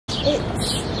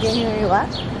It's January what?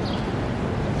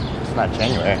 It's not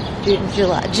January. June,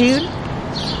 July. June?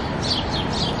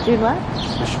 June what?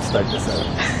 We should start this out.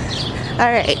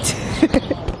 All right.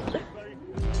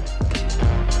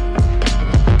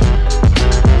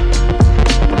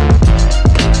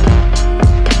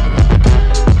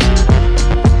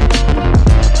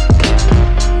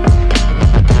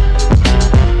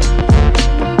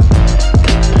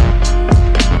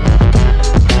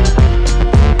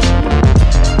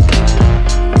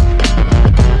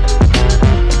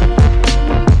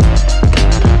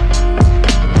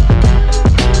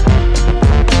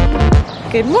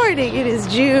 Good morning, it is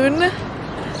June.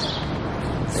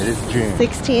 It is June.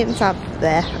 16th, something.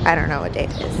 I don't know what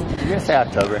date it is. You're gonna say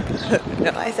October.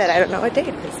 No, I said I don't know what date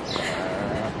it is.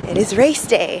 It is race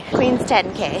day. Queen's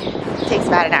 10K. It takes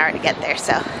about an hour to get there,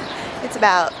 so it's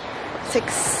about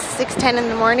 6:10 in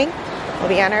the morning. We'll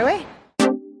be on our way.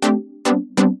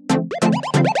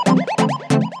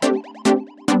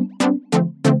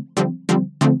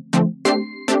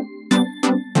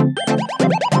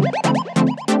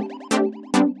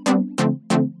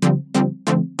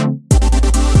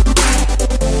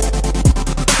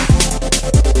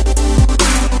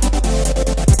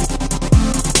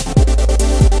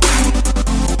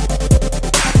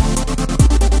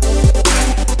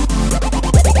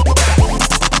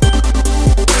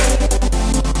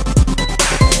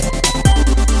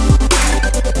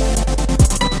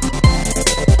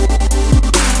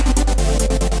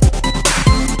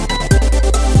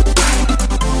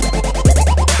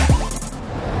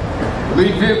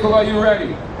 Lead vehicle, are you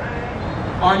ready?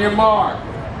 On your mark.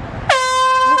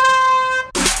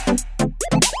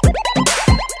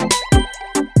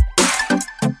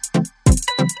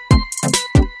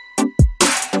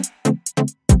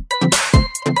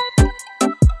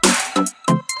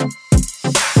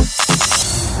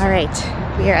 All right,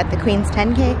 we are at the Queen's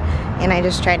 10K, and I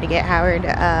just tried to get Howard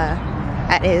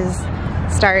at his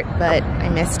start, but I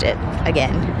missed it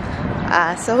again.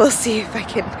 So we'll see if I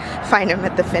can find him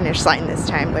at the finish line this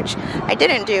time, which I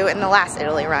didn't do in the last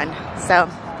Italy run. So,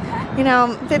 you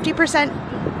know, 50%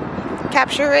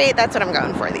 capture rate, that's what I'm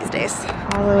going for these days.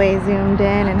 All the way zoomed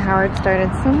in, and Howard started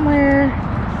somewhere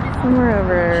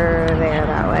over there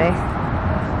that way.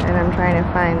 And I'm trying to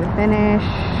find the finish,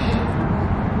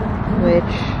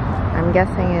 which I'm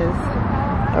guessing is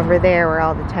over there where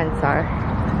all the tents are.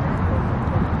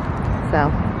 So,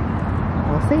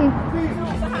 we'll see.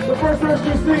 The first race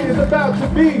you see is about to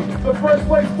be the first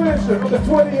place finisher of the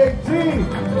 2018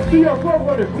 CR Pro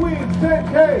Runner Queen's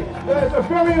 10K. That's a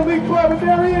very elite club, and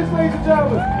there he is, ladies and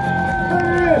gentlemen.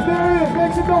 There he is,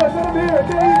 make some noise, let him hear it,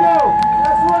 there you go.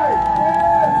 That's right.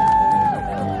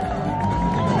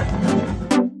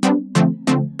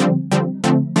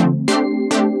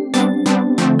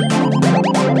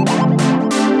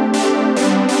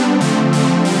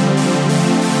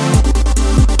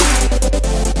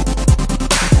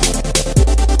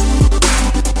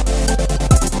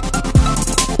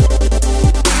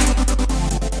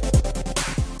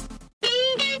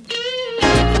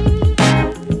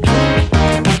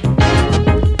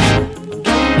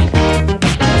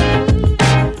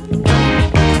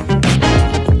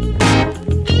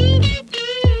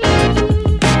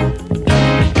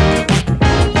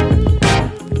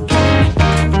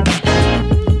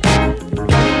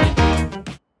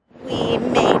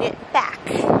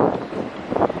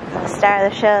 Star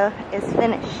of the show is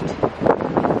finished.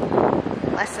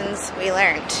 Lessons we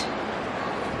learned.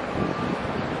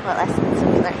 What lessons did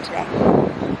we learn today?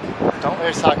 Don't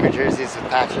wear soccer jerseys with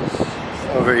patches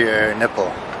over your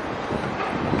nipple.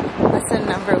 Lesson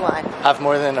number 1. Have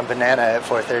more than a banana at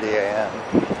 4:30 a.m.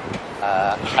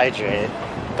 Hydrate.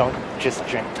 Don't just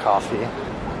drink coffee.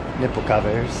 Nipple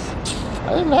covers.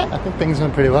 Other than that, I think things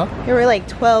went pretty well. There were like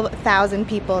 12,000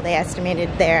 people they estimated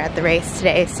there at the race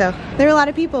today, so there were a lot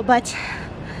of people, but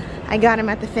I got him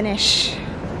at the finish.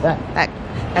 Yeah.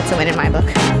 That's a win in my book.